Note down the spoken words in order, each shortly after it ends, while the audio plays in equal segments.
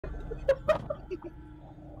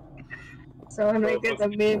Someone make it a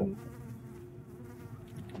meme.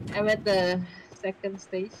 I'm at the second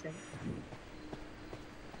station.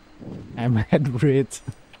 I'm at bridge.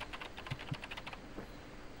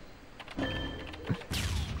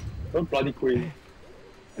 Oh, bloody queen.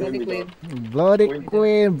 Bloody queen. Bloody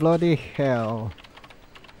queen, bloody hell.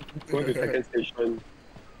 Going to second station.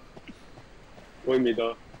 Going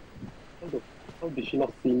middle. How did she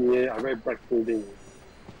not see me? I very bright clothing.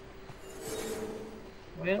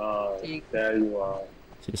 Well, there you are.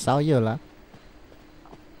 She saw you lah.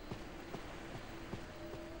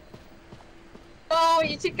 Oh,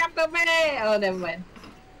 you should come to me! Oh, never mind.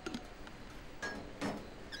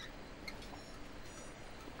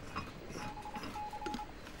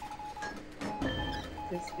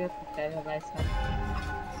 It's good to kind of nice one.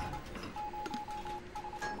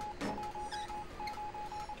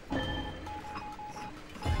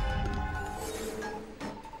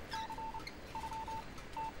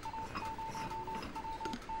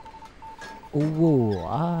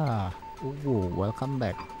 Welcome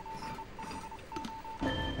back.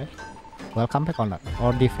 Welcome back or not?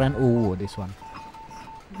 Or different this one?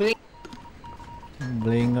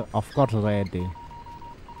 Bling, of course, ready.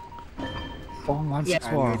 Oh,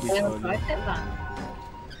 164.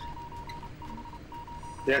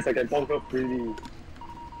 Yes, I can talk her freely.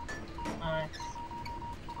 Nice.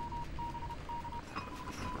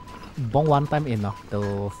 Bong one time enough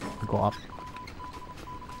to go up.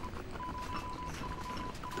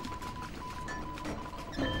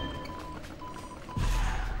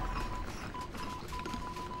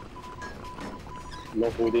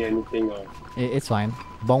 Not holding anything. It's fine.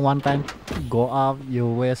 Bong one time, go up, you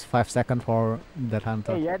waste 5 seconds for that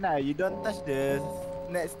hunter. Hey Yana, you don't touch the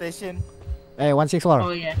next station. Hey, 164. Oh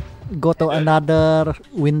yeah. Go to another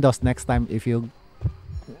windows next time if you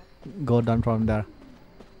go down from there.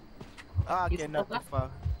 Ah, okay, not too far.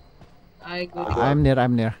 I'm near. I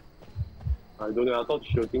don't know, I thought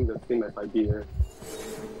shooting the same as I did here.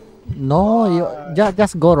 No, you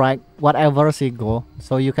just go right, whatever she go,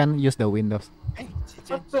 so you can use the windows.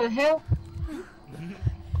 What the hell?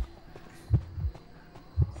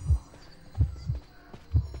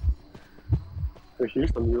 So she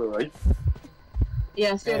used the mirror, right?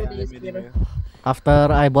 Yeah, she already used mirror.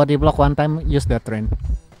 After I body block one time, use the train.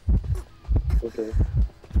 Okay.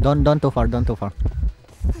 Don't too far, don't too far.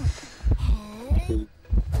 Okay.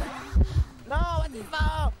 No, what the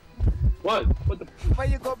fuck? What? What the?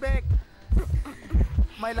 Why you go back?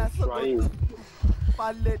 My last Trying.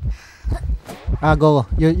 Pallet. Go.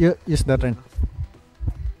 You use the train.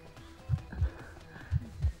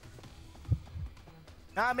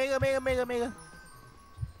 Ah, mega.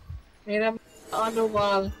 Mirror on the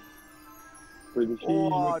wall.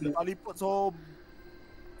 Oh, the teleport so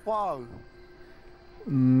far.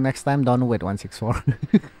 Next time, don't wait 164.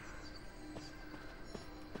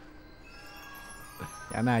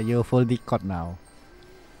 Yana, you full decode now.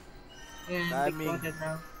 Yeah, decoded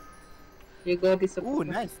now. You go disappear. Ooh,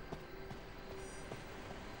 nice.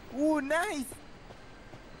 Ooh, nice.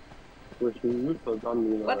 So she used the gun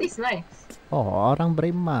mirror. What is nice? Oh, orang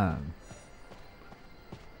beriman.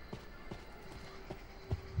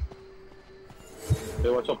 Hey,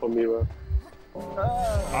 watch out for mirror.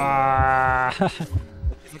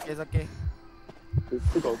 It's okay. It's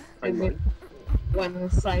still got timeline. One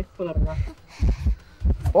cipher.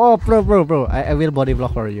 Oh, bro. I will body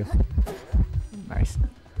block for you. Nice.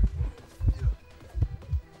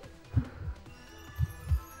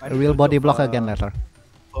 I will body block again later.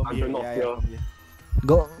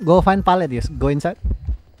 Go find pallet, yes. Go inside.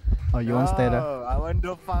 Oh, you want stay there? I want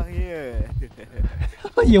to fuck here.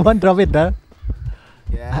 You want drop it there?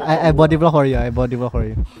 Yeah. I body block for you.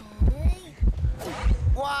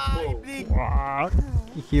 Wow,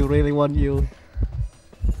 He really want you.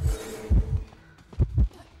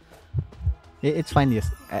 It's fine, yes.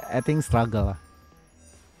 I think struggle.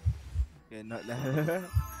 Okay, not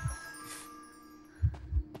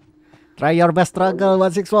Try your best struggle,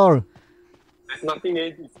 164. There's nothing,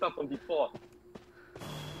 it's stuck on default.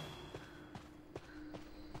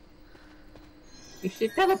 If she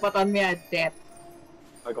teleport on me, I'm dead.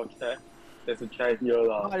 I got chair. There's a chair here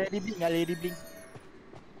lah. Oh, lady blink.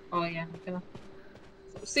 Oh yeah, okay.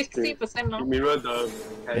 60% now. You mirror the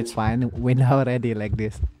hand. It's fine. We now already like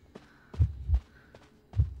this.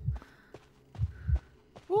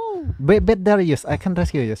 Bet there, yes. I can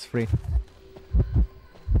rescue you, free.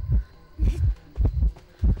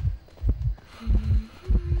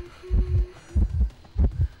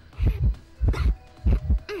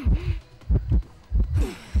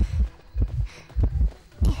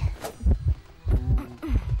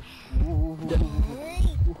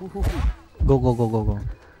 Go, go, go, go, go.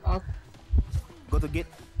 Oh, Go to gate.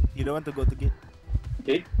 You don't want to go to gate.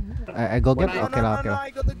 Okay. I go get. No, Okay lah, okay no, lah. I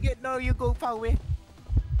go to gate. No, you go far away.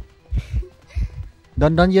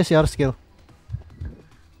 Don't use your skill.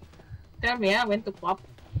 tell me when to pop.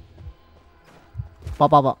 Pop,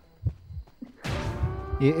 pop, pop.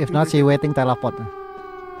 If not, she waiting teleport.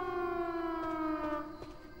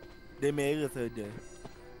 They may saja.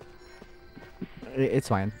 It's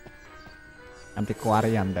fine.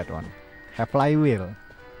 Antiquarian that one. Have flywheel.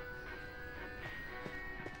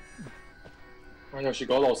 Oh yeah, she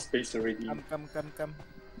got a lot of space already. Come.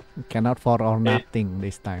 Cannot for or nothing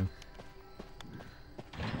this time.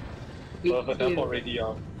 Big Her deal. teleport ready.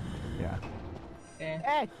 Yeah. Okay.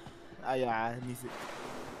 Eh. Ah, yeah, I miss it.